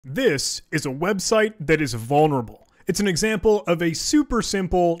This is a website that is vulnerable. It's an example of a super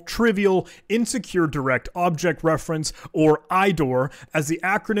simple, trivial, insecure direct object reference, or IDOR, as the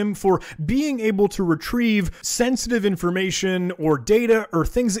acronym for being able to retrieve sensitive information or data or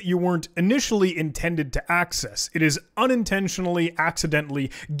things that you weren't initially intended to access. It is unintentionally,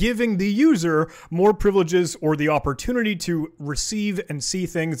 accidentally giving the user more privileges or the opportunity to receive and see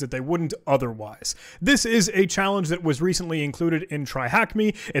things that they wouldn't otherwise. This is a challenge that was recently included in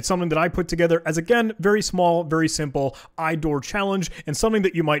TryHackMe. It's something that I put together as, again, very small, very simple IDOR challenge, and something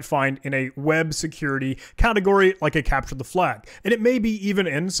that you might find in a web security category like a capture the flag. And it may be even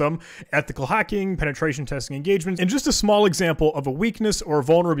in some ethical hacking, penetration testing engagements, and just a small example of a weakness or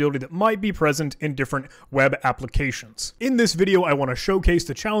vulnerability that might be present in different web applications. In this video, I want to showcase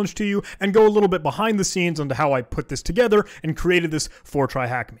the challenge to you and go a little bit behind the scenes onto how I put this together and created this for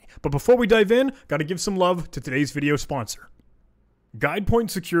TryHackMe. But before we dive in, gotta give some love to today's video sponsor. GuidePoint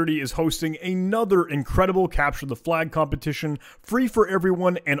Security is hosting another incredible Capture the Flag competition, free for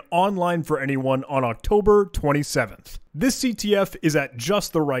everyone and online for anyone, on October 27th. This CTF is at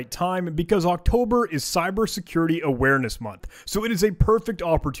just the right time because October is Cybersecurity Awareness Month, so it is a perfect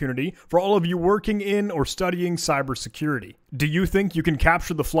opportunity for all of you working in or studying cybersecurity. Do you think you can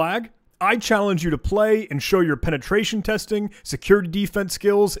capture the flag? I challenge you to play and show your penetration testing, security defense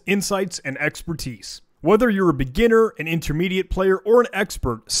skills, insights, and expertise. Whether you're a beginner, an intermediate player, or an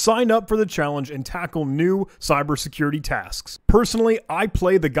expert, sign up for the challenge and tackle new cybersecurity tasks. Personally, I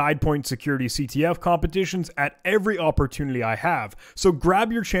play the GuidePoint Security CTF competitions at every opportunity I have, so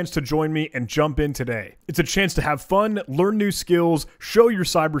grab your chance to join me and jump in today. It's a chance to have fun, learn new skills, show your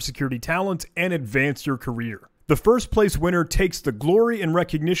cybersecurity talents, and advance your career. The first place winner takes the glory and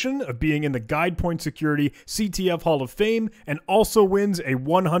recognition of being in the GuidePoint Security CTF Hall of Fame and also wins a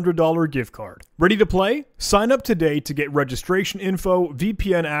 $100 gift card. Ready to play? Sign up today to get registration info,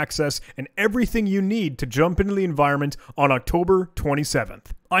 VPN access, and everything you need to jump into the environment on October 27th.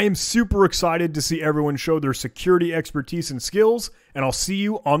 I am super excited to see everyone show their security expertise and skills, and I'll see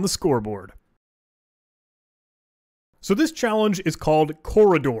you on the scoreboard. So this challenge is called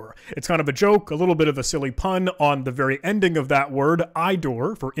Corridor. It's kind of a joke, a little bit of a silly pun on the very ending of that word,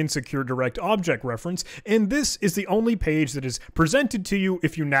 IDOR, for insecure direct object reference, and this is the only page that is presented to you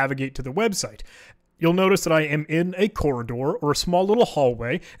if you navigate to the website. You'll notice that I am in a corridor, or a small little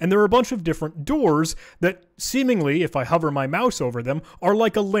hallway, and there are a bunch of different doors that seemingly, if I hover my mouse over them, are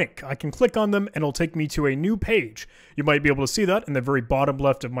like a link. I can click on them and it'll take me to a new page. You might be able to see that in the very bottom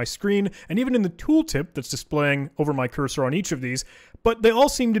left of my screen, and even in the tooltip that's displaying over my cursor on each of these, but they all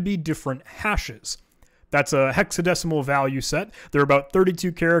seem to be different hashes. That's a hexadecimal value set. There are about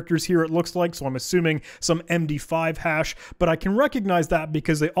 32 characters here, it looks like, so I'm assuming some MD5 hash, but I can recognize that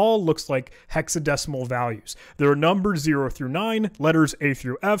because they all look like hexadecimal values. There are numbers 0 through 9, letters A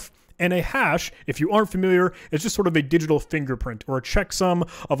through F, and a hash, if you aren't familiar, is just sort of a digital fingerprint or a checksum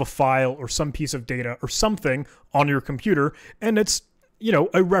of a file or some piece of data or something on your computer, and it's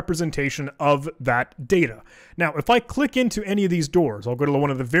a representation of that data. Now, if I click into any of these doors, I'll go to one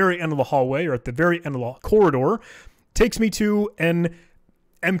at the very end of the hallway or at the very end of the corridor, takes me to an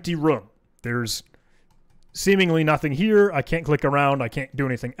empty room. There's seemingly nothing here. I can't click around. I can't do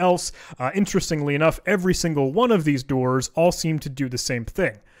anything else. Interestingly enough, every single one of these doors all seem to do the same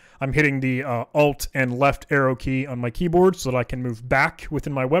thing. I'm hitting the Alt and left arrow key on my keyboard so that I can move back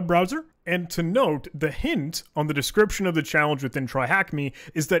within my web browser. And to note, the hint on the description of the challenge within TryHackMe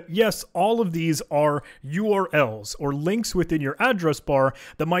is that yes, all of these are URLs or links within your address bar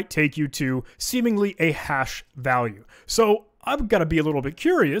that might take you to seemingly a hash value. So I've got to be a little bit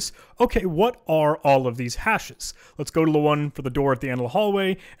curious. Okay, what are all of these hashes? Let's go to the one for the door at the end of the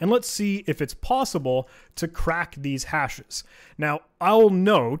hallway, and let's see if it's possible to crack these hashes. Now, I'll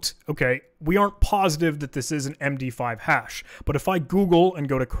note, okay, we aren't positive that this is an MD5 hash, but if I Google and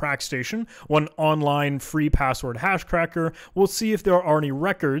go to CrackStation, one online free password hash cracker, we'll see if there are any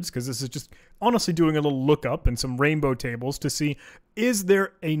records, because this is just honestly doing a little lookup in some rainbow tables to see, is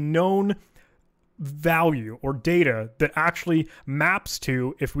there a known value or data that actually maps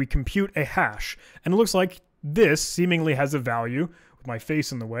to if we compute a hash. And it looks like this seemingly has a value, with my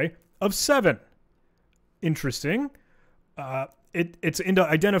face in the way, of 7. Interesting. It's into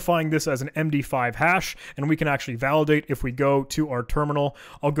identifying this as an MD5 hash, and we can actually validate if we go to our terminal.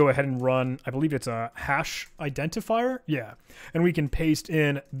 I'll go ahead and run, I believe it's a hash identifier. Yeah. And we can paste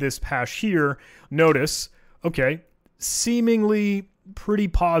in this hash here. Notice, okay, seemingly pretty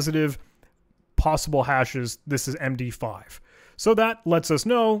positive possible hashes, this is MD5. So that lets us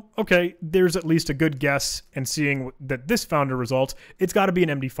know, okay, there's at least a good guess, and seeing that this found a result, it's got to be an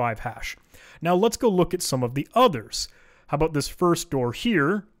MD5 hash. Now let's go look at some of the others. How about this first door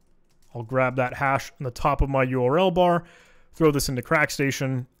here? I'll grab that hash on the top of my URL bar, throw this into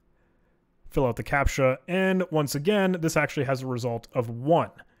CrackStation, fill out the CAPTCHA, and once again, this actually has a result of 1.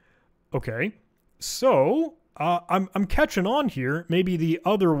 Okay, so I'm catching on here. Maybe the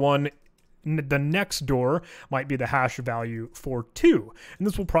other one, the next door, might be the hash value for 2, and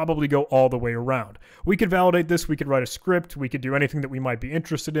this will probably go all the way around. We could validate this, we could write a script, we could do anything that we might be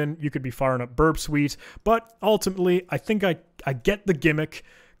interested in. You could be firing up Burp Suite, but ultimately, I think I get the gimmick.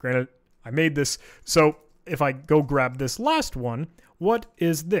 Granted, I made this, so if I go grab this last one, what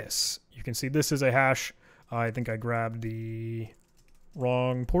is this? You can see this is a hash. I think I grabbed the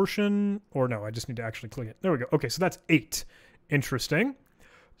wrong portion, or no, I just need to actually click it. There we go. Okay, so that's 8. Interesting.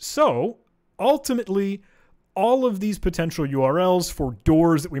 So ultimately, all of these potential URLs for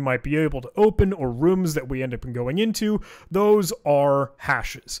doors that we might be able to open or rooms that we end up going into, those are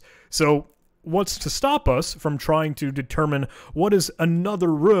hashes. So what's to stop us from trying to determine what is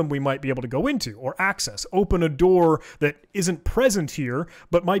another room we might be able to go into or access, open a door that isn't present here,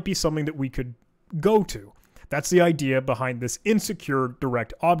 but might be something that we could go to? That's the idea behind this insecure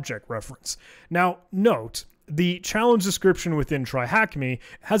direct object reference. Now, note, the challenge description within TryHackMe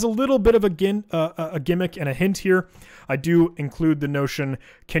has a little bit of a gimmick and a hint here. I do include the notion,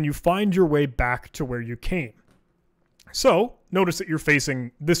 can you find your way back to where you came? So, notice that you're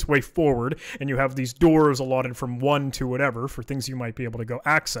facing this way forward, and you have these doors allotted from 1 to whatever for things you might be able to go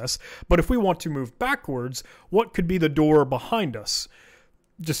access. But if we want to move backwards, what could be the door behind us?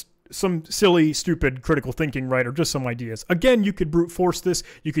 Just some silly, stupid critical thinking, right? Or just some ideas. Again, you could brute force this.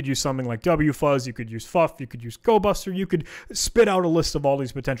 You could use something like wfuzz. You could use fuff. You could use GoBuster. You could spit out a list of all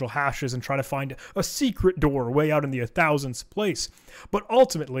these potential hashes and try to find a secret door way out in the 1000th place. But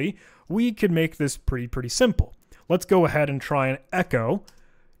ultimately, we could make this pretty simple. Let's go ahead and try and echo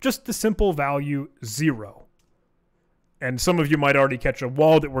just the simple value 0. And some of you might already catch a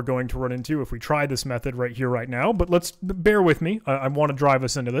wall that we're going to run into if we try this method right here, right now. But let's bear with me. I want to drive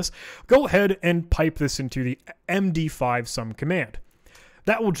us into this. Go ahead and pipe this into the MD5 sum command.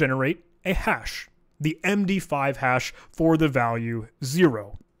 That will generate a hash, the MD5 hash for the value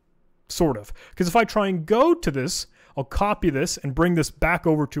 0, sort of. Because if I try and go to this, I'll copy this and bring this back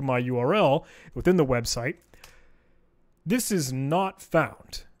over to my URL within the website. This is not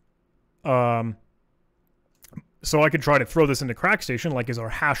found. So I could try to throw this into CrackStation, like, is our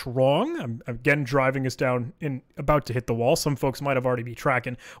hash wrong? I'm again driving us down and about to hit the wall. Some folks might have already be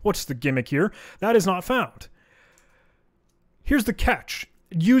tracking, what's the gimmick here? That is not found. Here's the catch.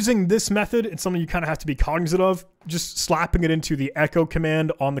 Using this method, it's something you kind of have to be cognizant of. Just slapping it into the echo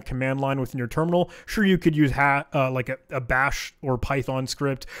command on the command line within your terminal. Sure, you could use like a bash or Python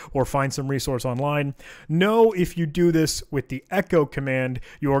script or find some resource online. No, if you do this with the echo command,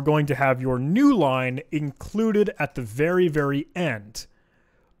 you are going to have your new line included at the very end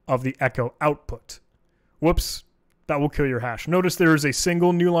of the echo output. Whoops. That will kill your hash. Notice there is a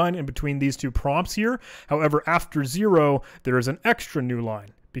single new line in between these two prompts here. However, after 0, there is an extra new line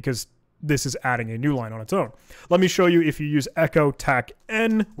because this is adding a new line on its own. Let me show you if you use echo tac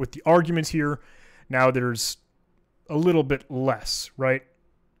n with the arguments here. Now there's a little bit less, right?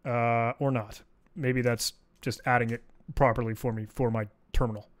 Or not. Maybe that's just adding it properly for me for my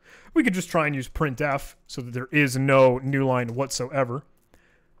terminal. We could just try and use printf so that there is no new line whatsoever.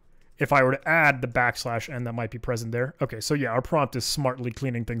 If I were to add the \n that might be present there. Okay, so yeah, our prompt is smartly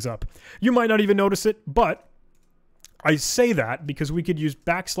cleaning things up. You might not even notice it, but I say that because we could use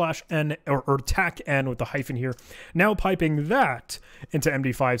 \n or tac n with the hyphen here. Now piping that into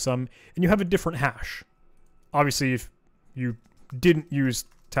MD5 sum, and you have a different hash. Obviously, if you didn't use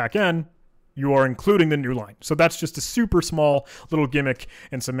tac n, you are including the new line. So that's just a super small little gimmick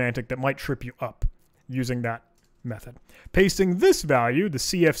and semantic that might trip you up using that method. Pasting this value, the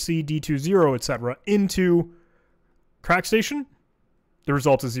CFC, D20, etc., into CrackStation, the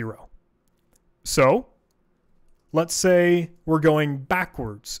result is 0. So let's say we're going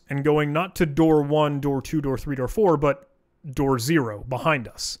backwards and going not to door 1, door 2, door 3, door 4, but door 0 behind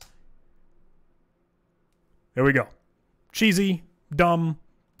us. There we go. Cheesy, dumb,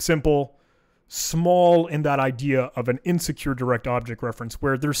 simple, small in that idea of an insecure direct object reference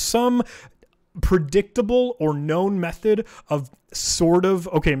where there's some predictable or known method of sort of,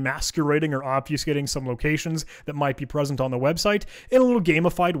 masquerading or obfuscating some locations that might be present on the website in a little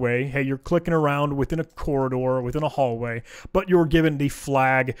gamified way. Hey, you're clicking around within a corridor, within a hallway, but you're given the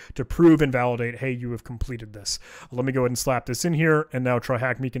flag to prove and validate, hey, you have completed this. Let me go ahead and slap this in here, and now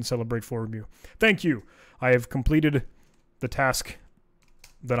TryHackMe can celebrate for you. Thank you. I have completed the task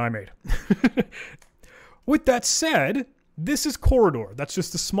that I made. With that said, This is Corridor. That's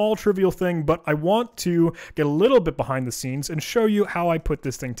just a small trivial thing, but I want to get a little bit behind the scenes and show you how I put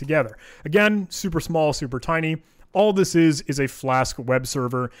this thing together. Again, super small, super tiny. All this is a Flask web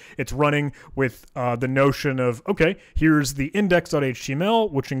server. It's running with the notion of, okay, here's the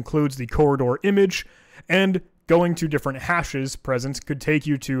index.html, which includes the Corridor image, and going to different hashes present could take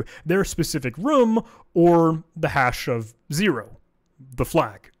you to their specific room or the hash of 0, the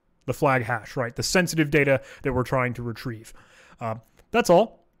flag hash, right? The sensitive data that we're trying to retrieve. That's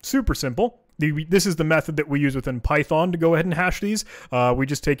all. Super simple. This is the method that we use within Python to go ahead and hash these. We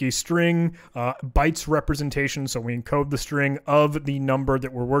just take a string bytes representation, so we encode the string of the number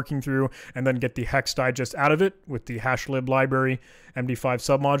that we're working through and then get the hex digest out of it with the hashlib library MD5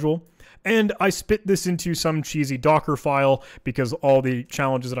 submodule. And I spit this into some cheesy Docker file because all the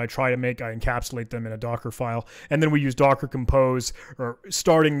challenges that I try to make, I encapsulate them in a Docker file. And then we use Docker Compose, or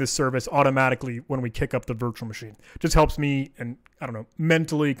starting this service automatically when we kick up the virtual machine. Just helps me, and I don't know,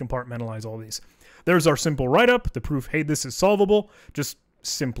 mentally compartmentalize all these. There's our simple write-up, the proof, hey, this is solvable. Just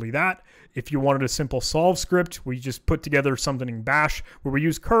simply that. If you wanted a simple solve script, we just put together something in bash where we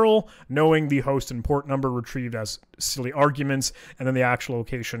use curl, knowing the host and port number retrieved as silly arguments, and then the actual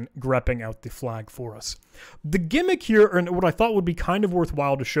location grepping out the flag for us. The gimmick here, and what I thought would be kind of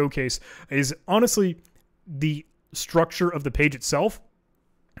worthwhile to showcase, is honestly the structure of the page itself.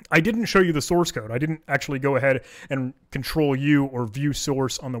 I didn't show you the source code. I didn't actually go ahead and control U or view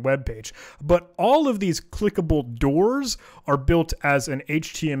source on the web page. But all of these clickable doors are built as an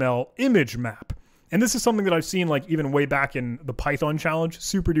HTML image map. And this is something that I've seen like even way back in the Python challenge,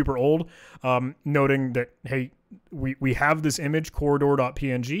 super duper old, noting that, hey, we have this image,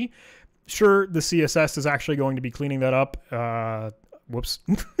 corridor.png. Sure, the CSS is actually going to be cleaning that up. Whoops.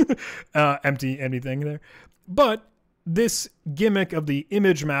 Empty thing there. But this gimmick of the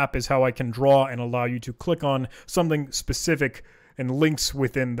image map is how I can draw and allow you to click on something specific and links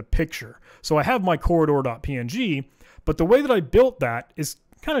within the picture. So I have my corridor.png, but the way that I built that is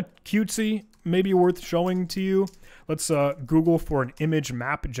kind of cutesy, maybe worth showing to you. Let's Google for an image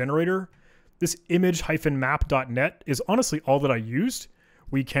map generator. This image-map.net is honestly all that I used.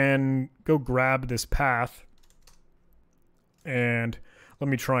 We can go grab this path and let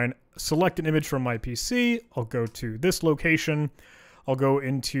me try and select an image from my PC. I'll go to this location. I'll go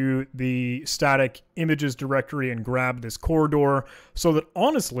into the static images directory and grab this corridor so that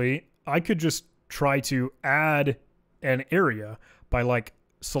honestly, I could just try to add an area by like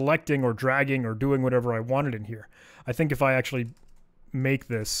selecting or dragging or doing whatever I wanted in here. I think if I actually make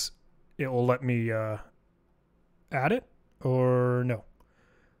this, it will let me add it, or no.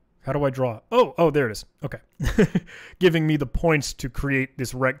 How do I draw? Oh, there it is. Okay. Giving me the points to create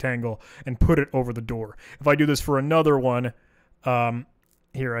this rectangle and put it over the door. If I do this for another one,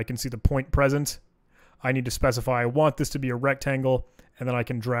 here I can see the point present. I need to specify I want this to be a rectangle, and then I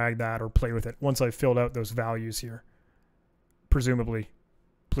can drag that or play with it once I've filled out those values here. Presumably.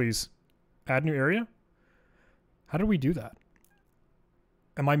 Please. Add new area? How do we do that?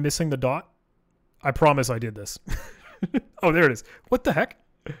 Am I missing the dot? I promise I did this. Oh, there it is. What the heck?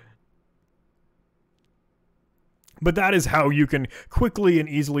 But that is how you can quickly and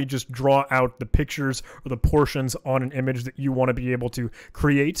easily just draw out the pictures or the portions on an image that you want to be able to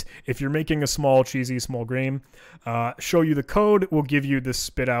create. If you're making a small, cheesy, small game, show you the code, will give you this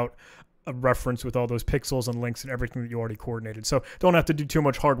spit out a reference with all those pixels and links and everything that you already coordinated. So don't have to do too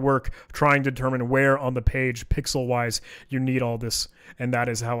much hard work trying to determine where on the page, pixel-wise, you need all this. And that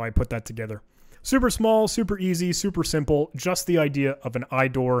is how I put that together. Super small, super easy, super simple, just the idea of an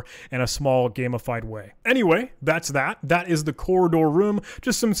iDoor in a small gamified way. Anyway, that's that. That is the Corridor room.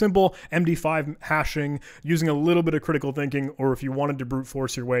 Just some simple MD5 hashing, using a little bit of critical thinking, or if you wanted to brute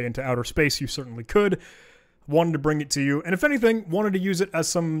force your way into outer space, you certainly could. Wanted to bring it to you, and if anything, wanted to use it as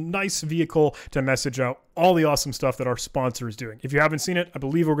some nice vehicle to message out all the awesome stuff that our sponsor is doing. If you haven't seen it, I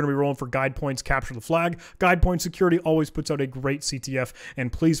believe we're going to be rolling for Guide Points Capture the Flag. Guide Point Security always puts out a great CTF,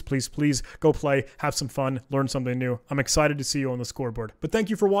 and please, please, please go play, have some fun, learn something new. I'm excited to see you on the scoreboard. But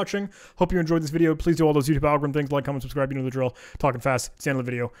thank you for watching. Hope you enjoyed this video. Please do all those YouTube algorithm things, like, comment, subscribe, you know the drill. Talking fast, it's the end of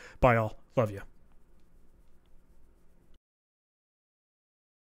the video. Bye all. Love you.